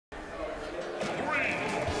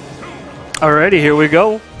Alrighty, here we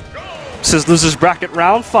go. This is losers bracket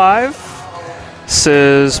round 5. This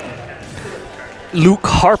is Luke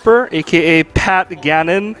Harper, aka Pat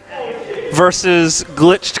Gannon, versus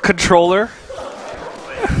Glitched Controller.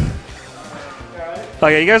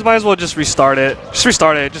 Okay, you guys might as well just restart it. Just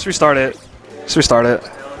restart it. Just restart it. Just restart it.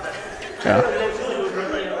 Yeah.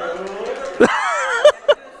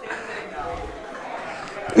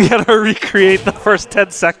 You gotta recreate the first 10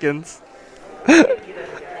 seconds.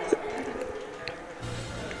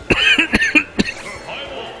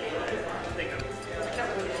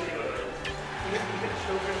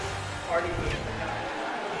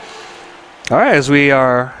 Alright, as we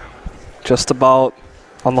are just about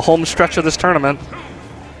on the home stretch of this tournament.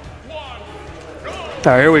 Alright,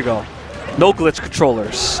 here we go. No glitch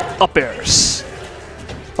controllers. Up airs.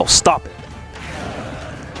 Oh, stop it.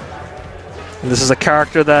 And this is a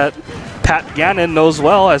character that Pat Gannon knows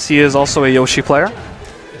well, as he is also a Yoshi player.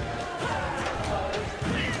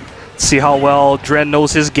 Let's see how well Dren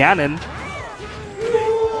knows his Ganon.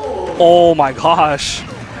 Oh my gosh.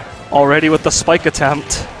 Already with the spike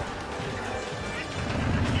attempt.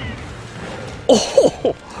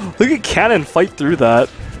 Oh, look at Cannon fight through that.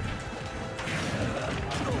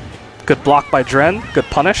 Good block by Dren. Good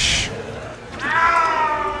punish.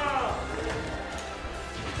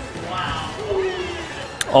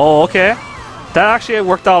 Oh, okay. That actually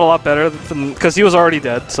worked out a lot better because he was already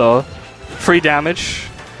dead, so free damage.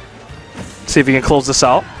 See if he can close this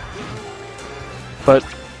out. But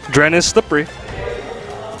Dren is slippery.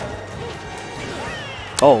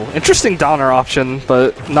 Oh, interesting downer option,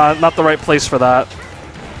 but not the right place for that.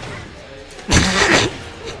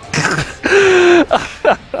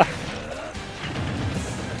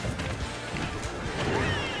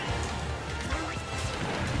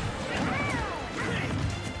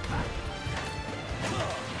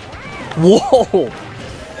 Whoa!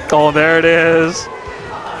 Oh, there it is.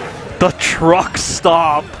 The truck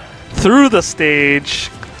stop through the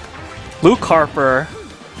stage. Luke Harper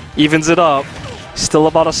evens it up. Still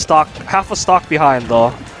about a stock, half a stock behind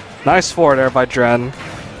though. Nice forward there by Dren.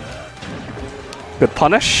 Good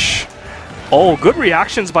punish. Oh, good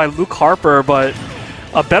reactions by Luke Harper, but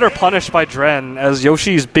a better punish by Dren as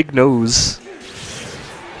Yoshi's big nose.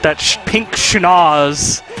 That pink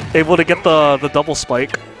schnoz able to get the double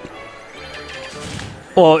spike.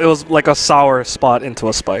 Well, it was like a sour spot into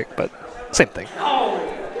a spike, but same thing.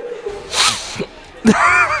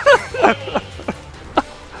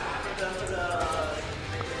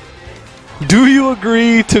 Do you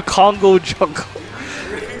agree to Congo Jungle?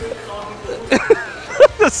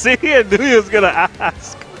 See, I knew he was gonna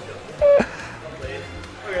ask.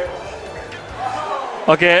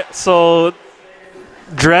 Okay, so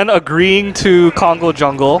Dren agreeing to Congo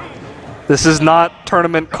Jungle. This is not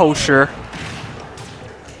tournament kosher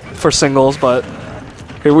for singles, but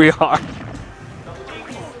here we are.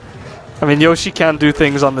 I mean, Yoshi can do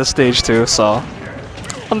things on this stage too, so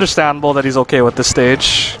understandable that he's okay with this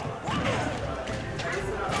stage.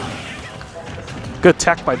 Good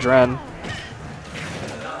tech by Dren.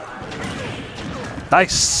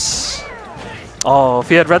 Nice. Oh, if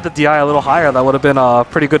he had read the DI a little higher, that would have been a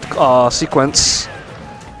pretty good sequence.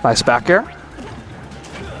 Nice back air.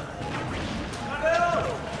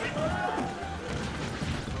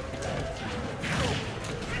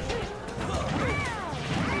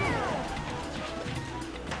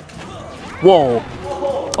 Whoa.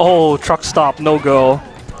 Oh, truck stop, no go.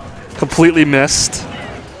 Completely missed.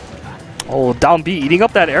 Oh, down B, eating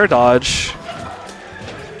up that air dodge.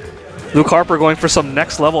 Luke Harper going for some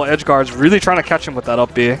next level edge guards, really trying to catch him with that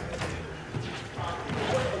up B.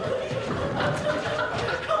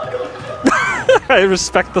 I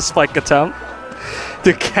respect the spike attempt.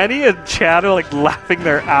 Dude, Kenny and Chad are like laughing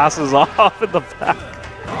their asses off in the back.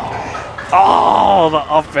 Oh, the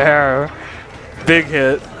up air. Big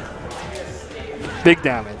hit. Big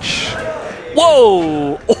damage.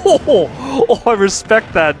 Whoa! Oh, I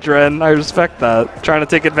respect that, Dren. I respect that. Trying to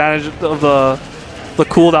take advantage of the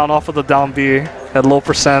cooldown off of the down B at low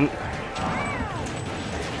percent.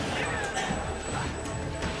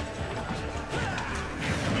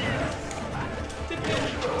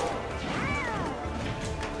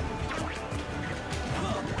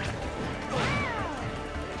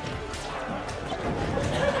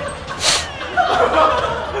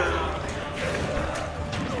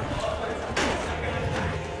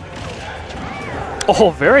 Oh,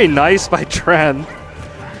 very nice by Dren.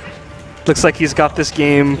 Looks like he's got this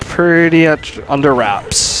game pretty under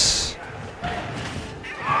wraps.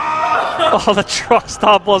 Oh, the truck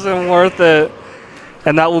stop wasn't worth it.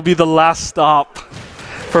 And that will be the last stop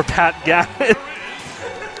for Pat Gannon.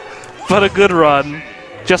 But a good run.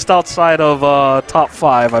 just outside of top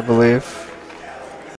 5, I believe.